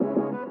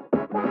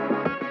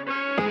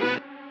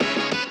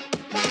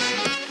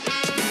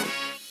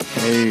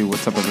Hey,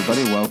 what's up,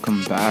 everybody?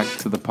 Welcome back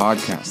to the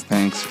podcast.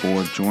 Thanks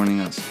for joining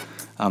us.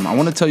 I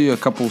want to tell you a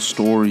couple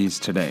stories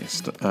today,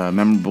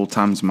 memorable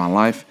times in my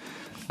life,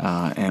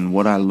 and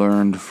what I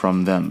learned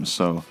from them.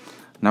 So,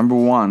 number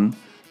one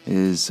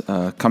is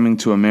coming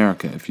to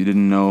America. If you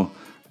didn't know,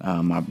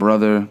 my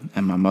brother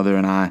and my mother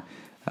and I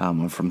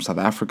are from South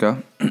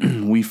Africa.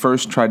 We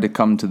first tried to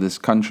come to this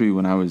country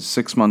when I was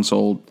 6 months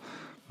old.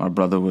 My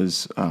brother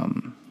was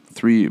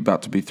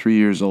about to be 3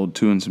 years old,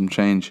 2 and some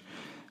change.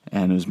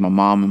 And it was my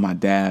mom and my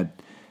dad,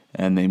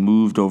 and they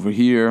moved over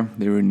here.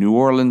 They were in New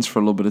Orleans for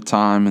a little bit of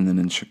time, and then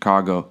in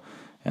Chicago.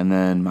 And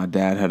then my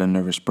dad had a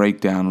nervous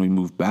breakdown. We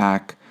moved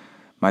back.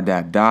 My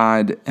dad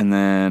died, and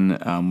then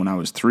when I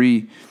was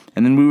 3.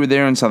 And then we were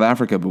there in South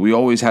Africa, but we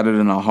always had it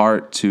in our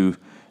heart to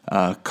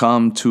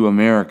come to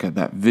America.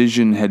 That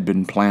vision had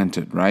been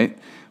planted, right?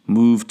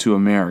 Move to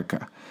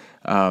America.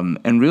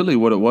 And really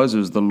what it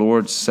was the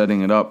Lord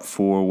setting it up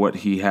for what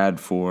he had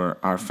for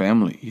our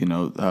family. You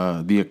know,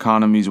 the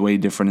economy's way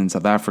different in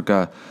South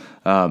Africa.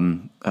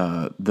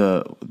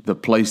 The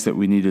place that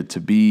we needed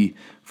to be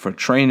for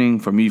training,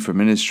 for me, for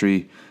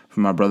ministry, for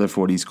my brother,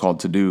 for what he's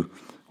called to do,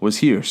 was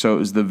here. So it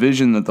was the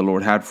vision that the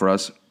Lord had for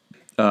us,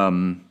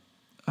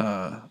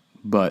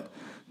 but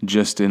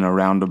just in a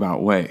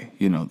roundabout way.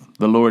 You know,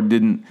 the Lord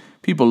didn't.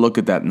 People look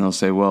at that and they'll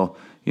say, well,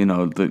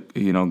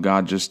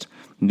 God just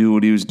knew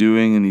what he was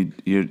doing, and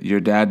your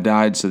dad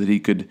died so that he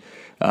could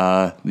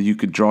you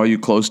could draw you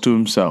close to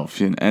himself,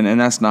 and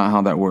that's not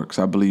how that works.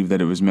 I believe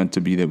that it was meant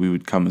to be that we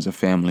would come as a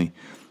family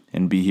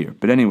and be here.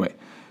 But anyway,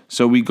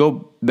 so we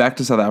go back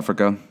to South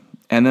Africa,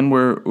 and then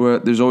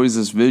there's always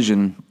this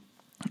vision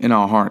in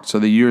our heart. So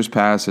the years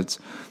pass. It's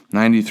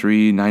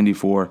 93,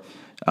 94.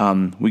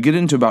 We get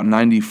into about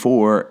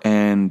 94,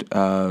 and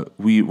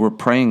we were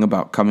praying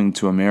about coming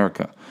to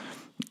America,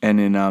 and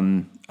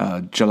in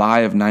July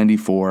of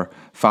 94,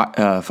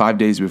 5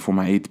 days before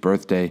my 8th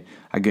birthday,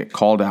 I get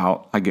called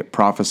out. I get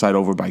prophesied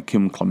over by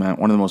Kim Clement,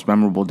 one of the most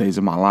memorable days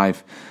of my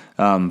life.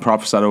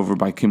 Prophesied over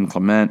by Kim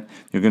Clement.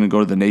 You're going to go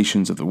to the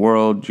nations of the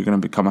world. You're going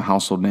to become a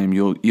household name.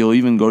 You'll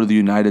even go to the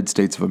United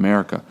States of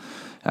America.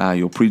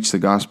 You'll preach the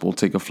gospel,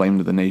 take a flame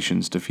to the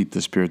nations, defeat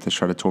the spirit that's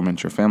trying to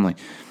torment your family.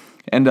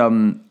 And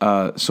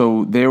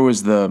so there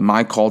was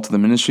my call to the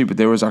ministry, but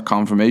there was our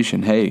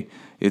confirmation. Hey,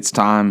 it's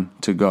time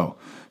to go.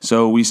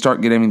 So we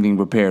start getting everything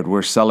prepared.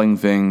 We're selling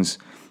things.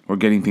 We're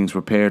getting things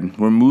prepared.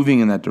 We're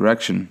moving in that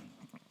direction.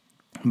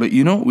 But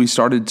you know what we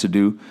started to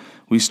do?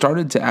 We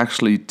started to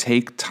actually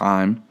take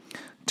time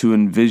to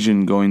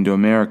envision going to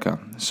America.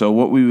 So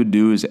what we would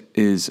do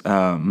is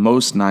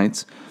most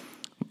nights,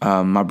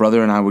 my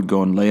brother and I would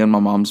go and lay on my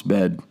mom's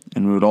bed,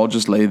 and we would all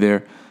just lay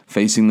there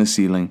facing the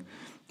ceiling,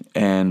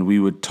 and we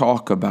would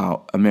talk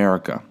about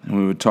America, and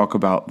we would talk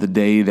about the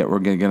day that we're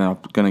going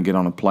to get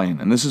on a plane.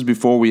 And this is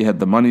before we had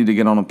the money to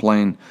get on a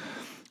plane.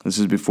 This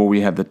is before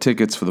we had the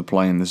tickets for the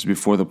plane. This is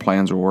before the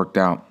plans were worked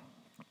out.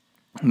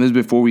 And this is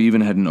before we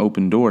even had an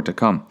open door to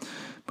come.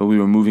 But we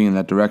were moving in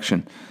that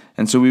direction.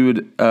 And so we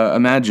would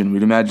imagine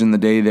the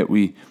day that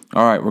we're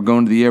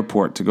going to the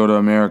airport to go to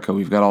America.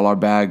 We've got all our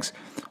bags.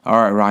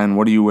 All right, Ryan,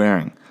 what are you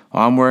wearing?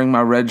 Well, I'm wearing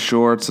my red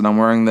shorts, and I'm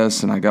wearing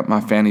this, and I got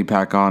my fanny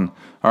pack on.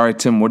 All right,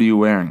 Tim, what are you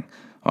wearing?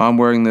 Oh, I'm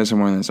wearing this,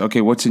 I'm wearing this.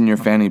 Okay, what's in your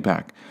fanny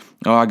pack?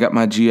 Oh, I got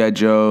my G.I.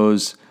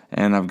 Joes,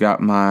 and I've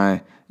got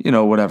my,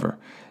 whatever.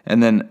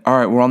 And then, all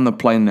right, we're on the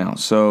plane now.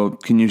 So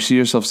can you see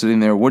yourself sitting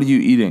there? What are you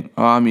eating?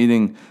 Oh, I'm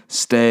eating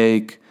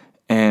steak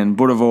and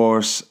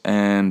boerewors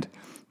and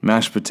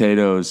mashed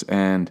potatoes.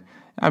 And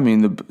I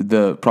mean,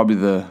 the probably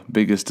the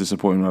biggest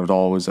disappointment of it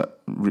all was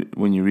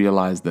when you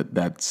realize that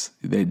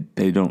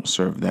they don't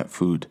serve that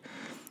food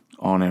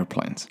on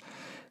airplanes.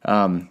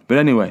 But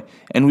anyway,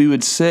 and we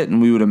would sit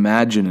and we would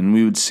imagine and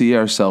we would see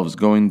ourselves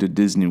going to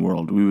Disney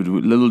World.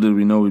 Little did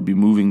we know we'd be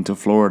moving to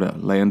Florida,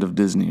 land of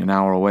Disney, an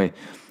hour away.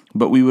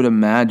 But we would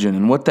imagine,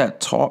 and what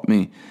that taught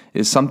me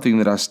is something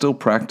that I still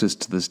practice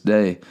to this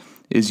day,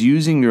 is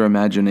using your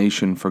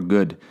imagination for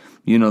good.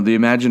 You know, the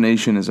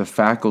imagination is a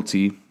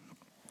faculty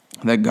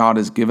that God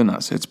has given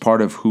us. It's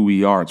part of who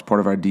we are. It's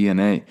part of our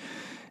DNA.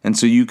 And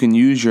so you can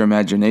use your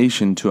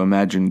imagination to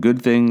imagine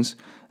good things,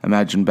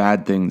 imagine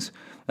bad things.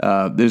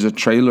 There's a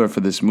trailer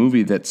for this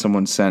movie that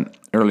someone sent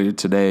earlier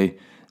today.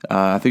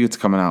 I think it's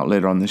coming out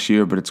later on this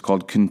year, but it's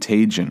called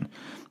Contagion.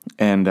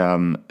 And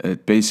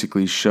it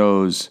basically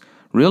shows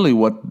really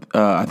what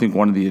I think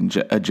one of the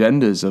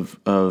agendas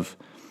of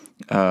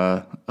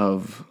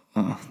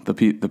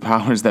the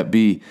powers that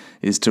be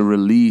is to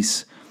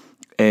release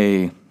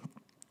a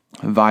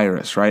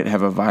virus, right?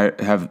 Have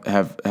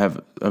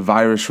a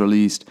virus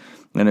released,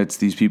 and it's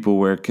these people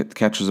where it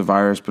catches a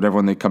virus, but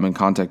everyone they come in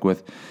contact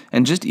with.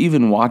 And just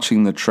even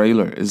watching the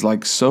trailer is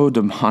like so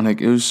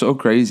demonic. It was so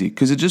crazy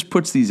because it just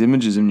puts these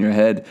images in your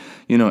head,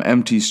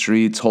 empty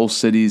streets, whole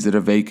cities that are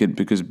vacant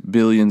because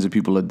billions of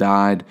people have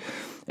died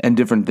and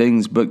different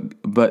things.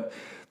 But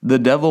the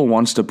devil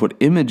wants to put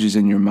images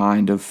in your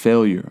mind of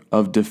failure,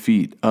 of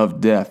defeat, of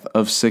death,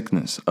 of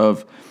sickness,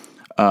 of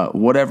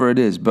whatever it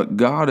is. But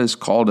God has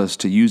called us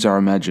to use our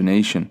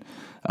imagination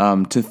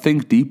to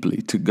think deeply.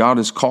 God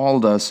has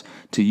called us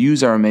to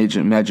use our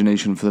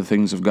imagination for the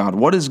things of God.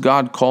 What has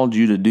God called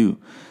you to do?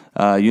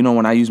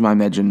 When I use my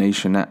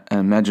imagination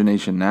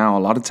now, a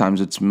lot of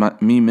times it's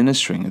me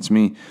ministering. It's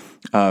me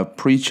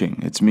preaching.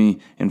 It's me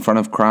in front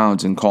of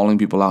crowds and calling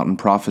people out and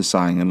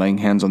prophesying and laying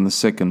hands on the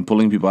sick and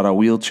pulling people out of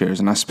wheelchairs.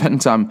 And I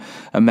spend time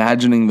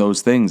imagining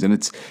those things.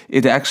 And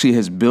it actually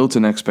has built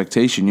an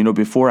expectation.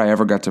 Before I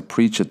ever got to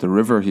preach at the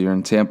river here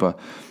in Tampa,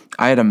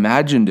 I had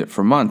imagined it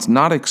for months,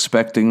 not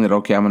expecting that,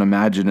 okay, I'm going to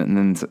imagine it and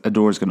then a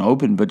door is going to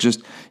open, but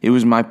just it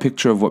was my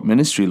picture of what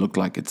ministry looked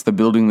like. It's the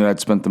building that I'd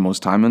spent the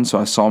most time in, so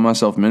I saw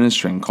myself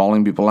ministering,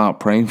 calling people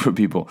out, praying for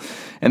people.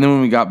 And then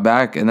when we got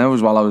back, and that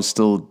was while I was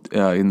still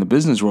in the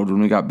business world,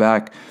 when we got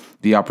back,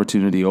 the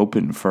opportunity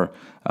opened for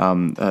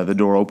the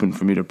door opened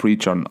for me to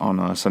preach on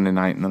a Sunday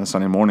night and then a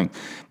Sunday morning.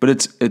 But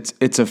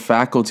it's a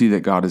faculty that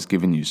God has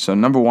given you. So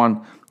number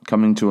one,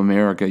 coming to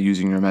America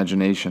using your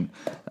imagination.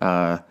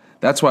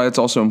 That's why it's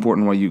also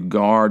important why you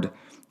guard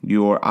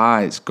your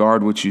eyes,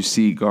 guard what you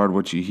see, guard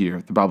what you hear.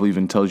 The Bible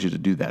even tells you to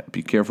do that.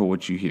 Be careful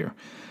what you hear.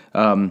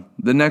 The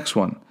next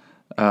one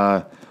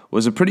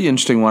was a pretty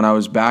interesting one. I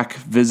was back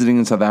visiting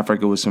in South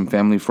Africa with some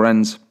family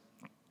friends.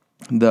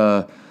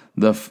 The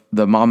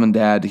mom and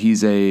dad,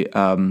 he's a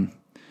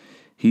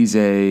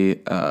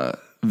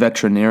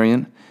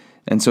veterinarian,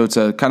 and so it's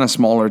a kind of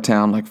smaller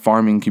town, like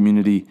farming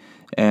community.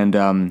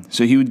 And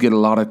so he would get a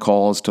lot of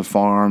calls to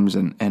farms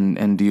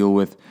and deal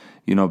with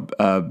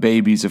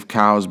babies of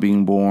cows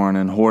being born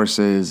and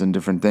horses and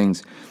different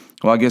things.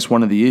 Well, I guess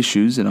one of the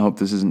issues, and I hope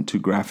this isn't too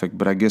graphic,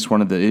 but I guess one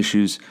of the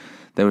issues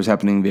that was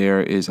happening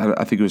there is,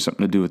 I think it was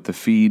something to do with the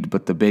feed,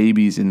 but the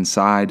babies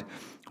inside,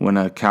 when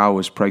a cow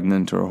was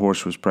pregnant or a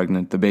horse was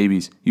pregnant, the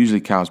babies,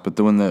 usually cows, but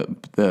when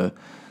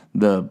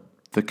the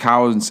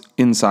cows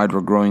inside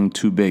were growing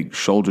too big,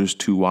 shoulders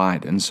too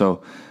wide, and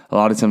so a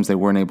lot of times they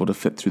weren't able to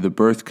fit through the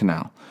birth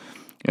canal.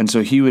 And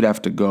so he would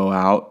have to go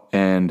out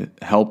and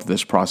help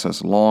this process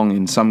along.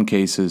 In some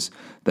cases,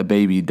 the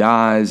baby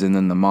dies, and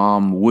then the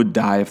mom would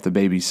die if the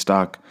baby's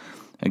stuck.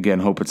 Again,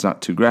 hope it's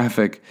not too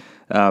graphic.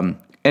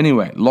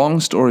 Anyway,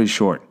 long story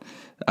short,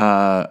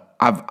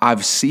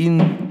 I've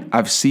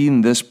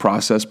seen this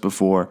process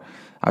before.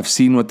 I've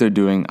seen what they're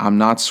doing. I'm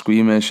not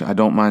squeamish. I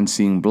don't mind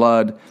seeing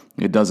blood.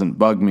 It doesn't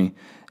bug me.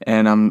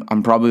 And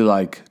I'm probably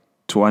like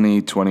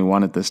 20,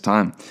 21 at this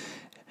time.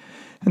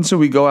 And so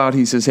we go out.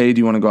 He says, hey, do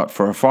you want to go out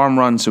for a farm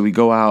run? So we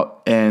go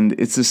out, and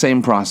it's the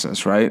same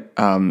process, right?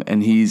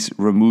 And he's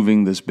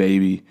removing this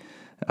baby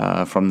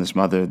from this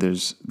mother.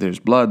 There's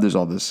blood. There's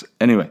all this.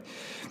 Anyway,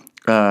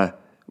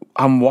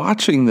 I'm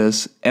watching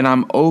this, and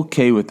I'm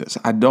okay with this.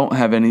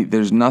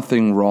 There's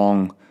nothing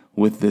wrong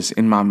with this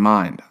in my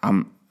mind.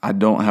 I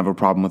don't have a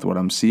problem with what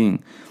I'm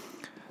seeing.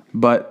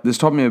 But this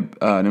taught me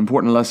an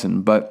important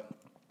lesson. But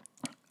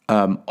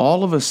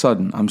all of a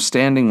sudden, I'm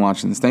standing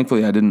watching this.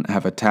 Thankfully, I didn't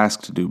have a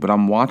task to do, but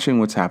I'm watching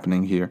what's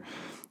happening here.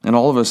 And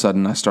all of a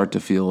sudden, I start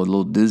to feel a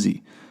little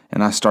dizzy,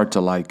 and I start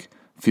to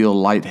feel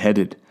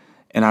lightheaded.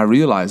 And I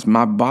realize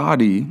my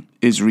body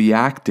is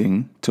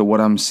reacting to what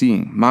I'm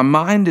seeing. My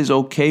mind is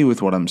okay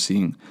with what I'm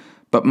seeing,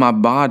 but my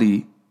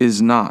body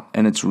is not,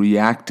 and it's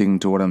reacting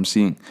to what I'm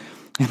seeing.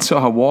 And so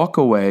I walk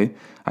away.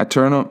 I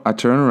turn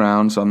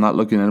around, so I'm not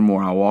looking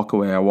anymore. I walk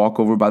away. I walk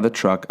over by the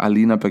truck. I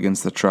lean up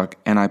against the truck,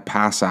 and I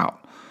pass out.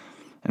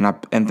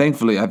 And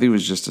thankfully, I think it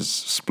was just a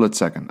split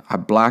second. I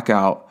black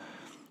out.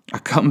 I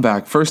come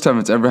back. First time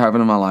it's ever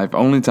happened in my life.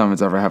 Only time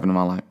it's ever happened in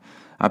my life.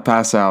 I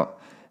pass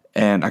out,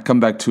 and I come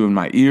back to, and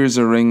my ears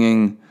are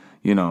ringing.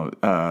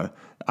 I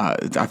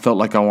felt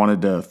like I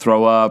wanted to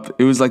throw up.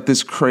 It was like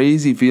this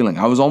crazy feeling.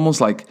 I was almost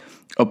like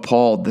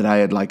appalled that I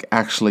had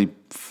actually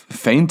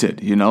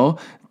fainted.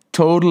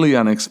 Totally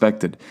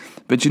unexpected.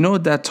 But you know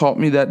what that taught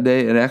me that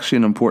day? And actually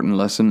an important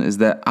lesson is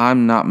that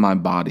I'm not my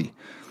body.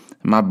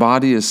 My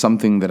body is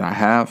something that I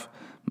have.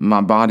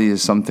 My body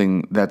is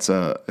something it's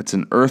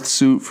an earth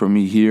suit for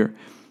me here,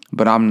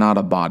 but I'm not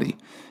a body.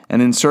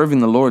 And in serving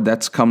the Lord,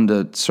 that's come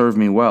to serve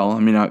me well. I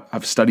mean,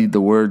 I've studied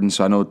the Word, and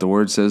so I know what the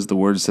Word says. The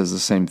Word says the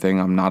same thing.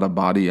 I'm not a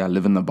body. I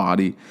live in the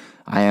body.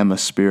 I am a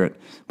spirit.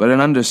 But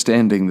an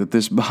understanding that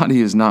this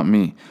body is not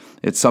me.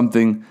 It's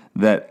something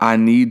that I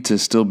need to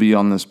still be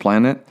on this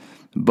planet,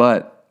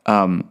 but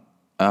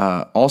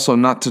also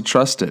not to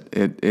trust it.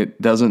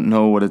 It doesn't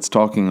know what it's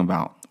talking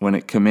about. When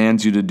it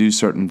commands you to do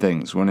certain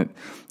things, when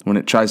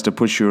it tries to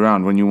push you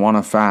around, when you want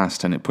to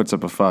fast and it puts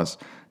up a fuss,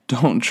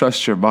 don't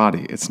trust your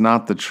body. It's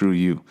not the true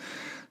you.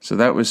 So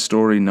that was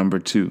story number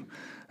 2.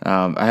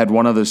 I had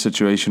one other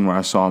situation where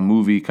I saw a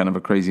movie, kind of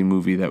a crazy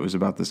movie that was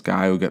about this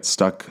guy who got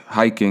stuck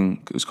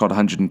hiking. It was called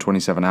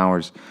 127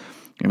 Hours.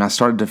 And I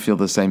started to feel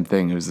the same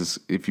thing. It was this,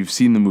 if you've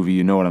seen the movie,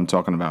 you know what I'm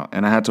talking about.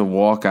 And I had to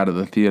walk out of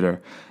the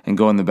theater and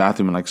go in the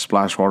bathroom and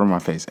splash water on my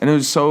face. And it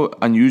was so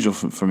unusual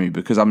for me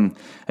because I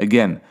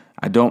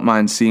don't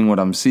mind seeing what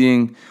I'm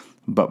seeing,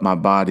 but my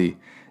body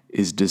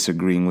is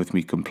disagreeing with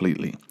me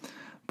completely.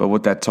 But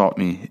what that taught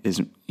me is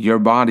your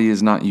body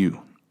is not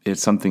you.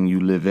 It's something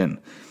you live in.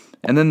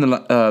 And then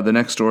the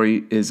next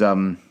story is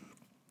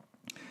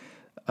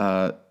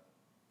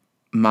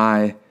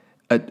my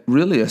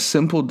really a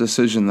simple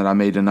decision that I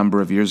made a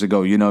number of years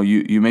ago.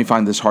 You may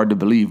find this hard to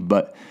believe,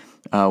 but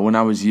when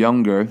I was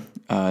younger,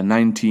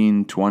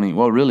 19, 20,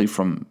 well, really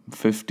from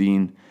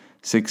 15,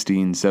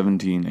 16,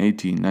 17,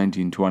 18,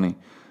 19, 20,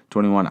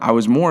 21, I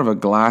was more of a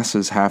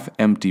glasses half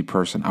empty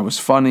person. I was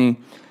funny.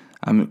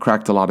 I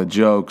cracked a lot of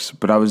jokes,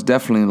 but I was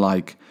definitely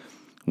like,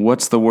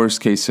 what's the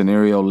worst case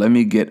scenario? Let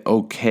me get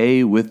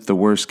okay with the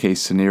worst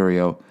case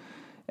scenario.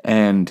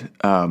 And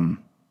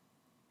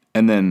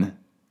then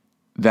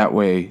that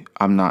way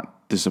I'm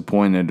not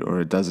disappointed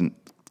or it doesn't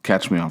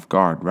catch me off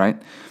guard,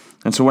 right?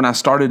 And so when I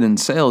started in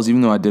sales,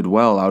 even though I did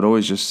well, I would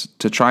always just,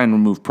 to try and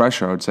remove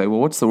pressure, I would say, well,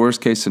 what's the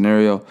worst case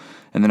scenario?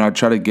 And then I'd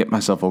try to get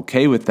myself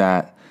okay with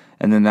that.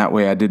 And then that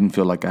way I didn't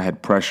feel like I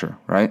had pressure,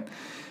 right?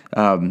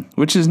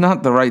 Which is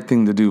not the right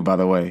thing to do, by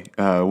the way.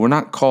 We're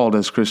not called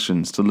as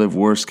Christians to live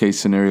worst case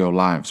scenario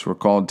lives. We're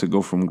called to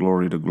go from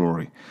glory to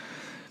glory.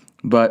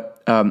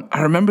 But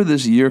I remember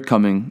this year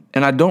coming,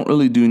 and I don't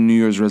really do New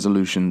Year's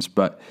resolutions,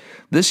 but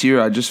this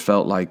year I just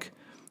felt like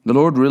the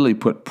Lord really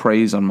put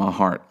praise on my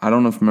heart. I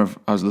don't know if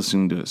I was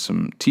listening to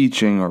some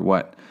teaching or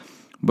what,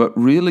 but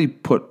really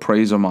put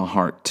praise on my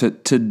heart to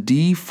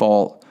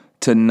default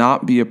to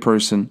not be a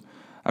person.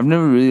 I've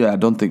never really, I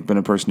don't think, been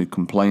a person who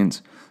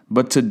complains,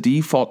 but to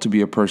default to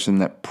be a person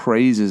that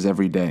praises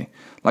every day.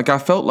 Like I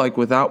felt like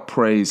without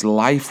praise,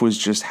 life was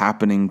just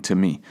happening to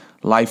me.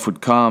 Life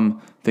would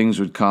come, things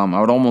would come.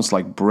 I would almost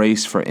like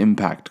brace for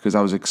impact because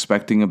I was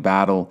expecting a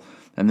battle,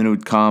 and then it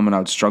would come and I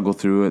would struggle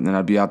through it, and then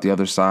I'd be out the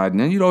other side,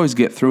 and then you'd always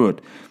get through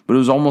it. But it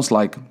was almost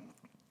like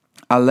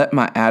I let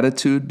my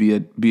attitude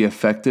be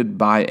affected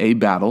by a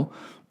battle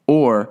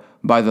or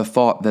by the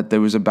thought that there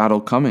was a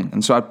battle coming.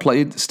 And so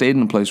I stayed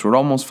in a place where it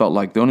almost felt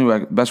like,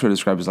 best way to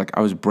describe it is like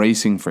I was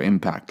bracing for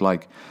impact.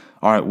 Like,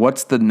 all right,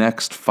 what's the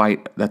next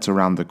fight that's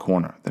around the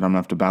corner that I'm going to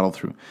have to battle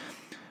through?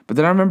 But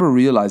then I remember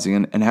realizing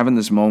and having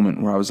this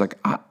moment where I was like,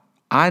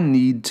 I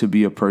need to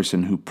be a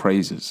person who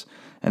praises.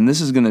 And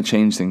this is going to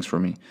change things for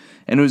me.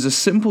 And it was a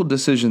simple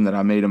decision that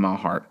I made in my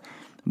heart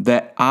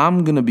that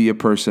I'm going to be a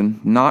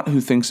person, not who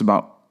thinks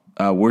about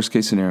worst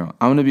case scenario.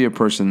 I'm going to be a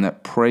person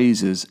that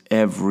praises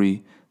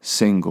every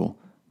single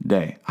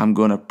day. I'm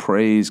going to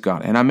praise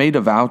God. And I made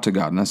a vow to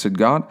God. And I said,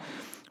 God,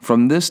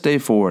 from this day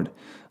forward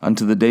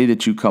until the day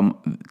that you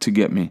come to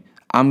get me,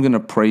 I'm going to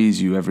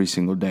praise you every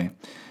single day.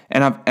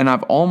 And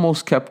I've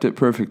almost kept it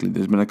perfectly.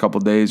 There's been a couple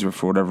days where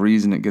for whatever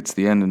reason it gets to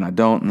the end and I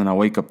don't. And then I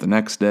wake up the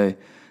next day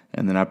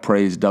and then I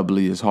praise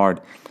doubly as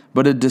hard.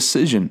 But a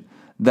decision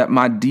that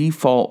my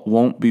default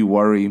won't be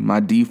worry. My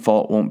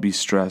default won't be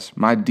stress.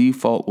 My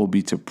default will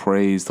be to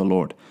praise the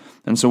Lord.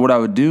 And so what I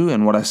would do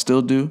and what I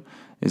still do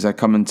is I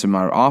come into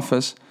my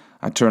office,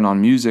 I turn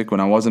on music. When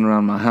I wasn't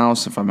around my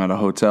house, if I'm at a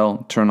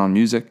hotel, turn on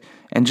music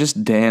and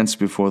just dance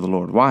before the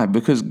Lord. Why?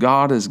 Because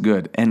God is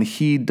good and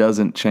He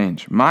doesn't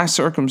change. My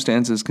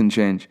circumstances can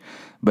change,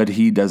 but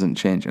He doesn't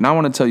change. And I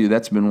want to tell you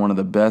that's been one of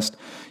the best.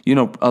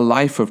 A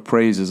life of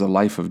praise is a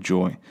life of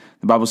joy.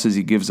 The Bible says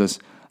He gives us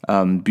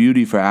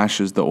beauty for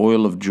ashes, the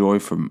oil of joy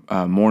for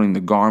mourning,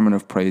 the garment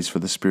of praise for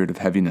the spirit of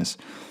heaviness.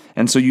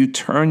 And so you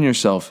turn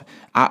yourself.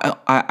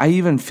 I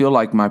even feel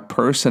like my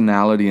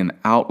personality and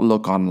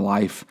outlook on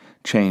life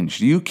changed.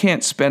 You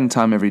can't spend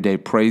time every day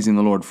praising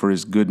the Lord for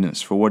His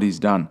goodness, for what He's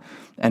done,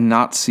 and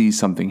not see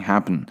something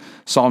happen.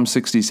 Psalm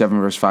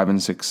 67 verse 5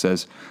 and 6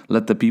 says,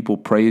 let the people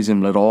praise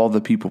Him, let all the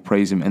people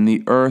praise Him, and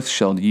the earth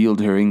shall yield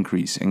her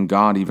increase, and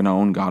God, even our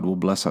own God, will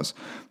bless us.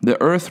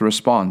 The earth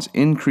responds.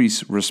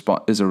 Increase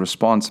is a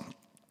response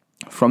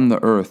from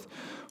the earth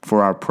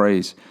for our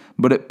praise.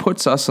 But it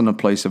puts us in a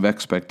place of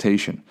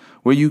expectation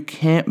where you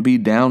can't be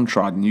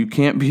downtrodden. You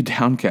can't be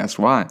downcast.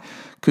 Why?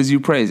 Because you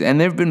praise. And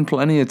there have been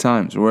plenty of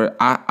times where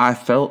I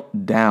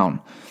felt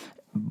down.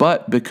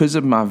 But because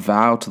of my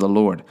vow to the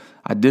Lord,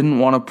 I didn't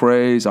want to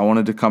praise. I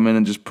wanted to come in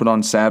and just put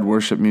on sad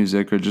worship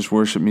music or just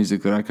worship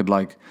music that I could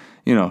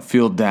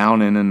feel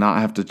down in and not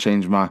have to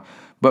change my...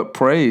 But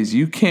praise,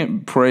 you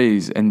can't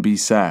praise and be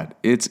sad.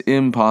 It's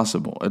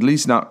impossible, at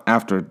least not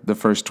after the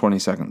first 20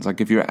 seconds.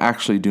 Like if you're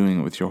actually doing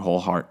it with your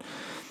whole heart.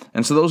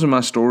 And so those are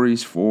my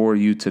stories for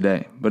you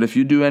today. But if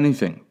you do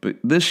anything, but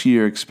this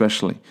year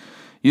especially,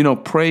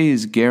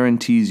 praise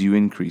guarantees you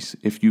increase.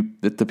 If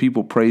the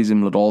people praise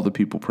Him, let all the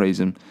people praise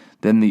Him,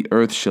 then the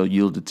earth shall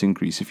yield its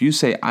increase. If you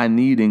say, I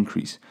need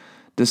increase,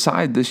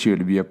 decide this year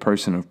to be a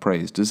person of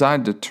praise.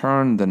 Decide to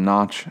turn the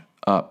notch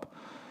up.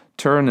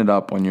 Turn it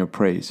up on your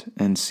praise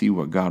and see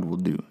what God will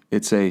do.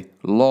 It's a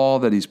law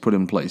that He's put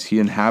in place. He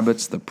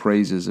inhabits the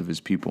praises of His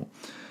people.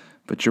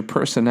 But your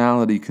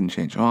personality can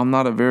change. I'm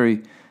not a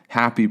very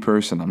happy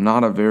person. I'm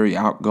not a very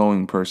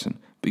outgoing person.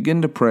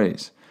 Begin to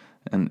praise.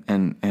 And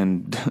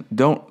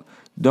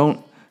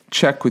don't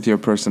check with your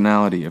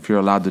personality if you're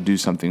allowed to do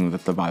something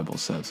that the Bible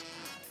says.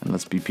 And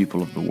let's be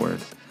people of the Word.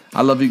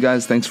 I love you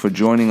guys. Thanks for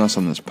joining us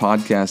on this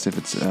podcast. If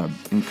it's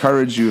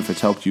encouraged you, if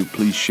it's helped you,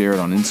 please share it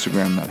on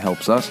Instagram. That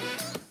helps us.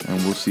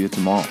 And we'll see you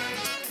tomorrow.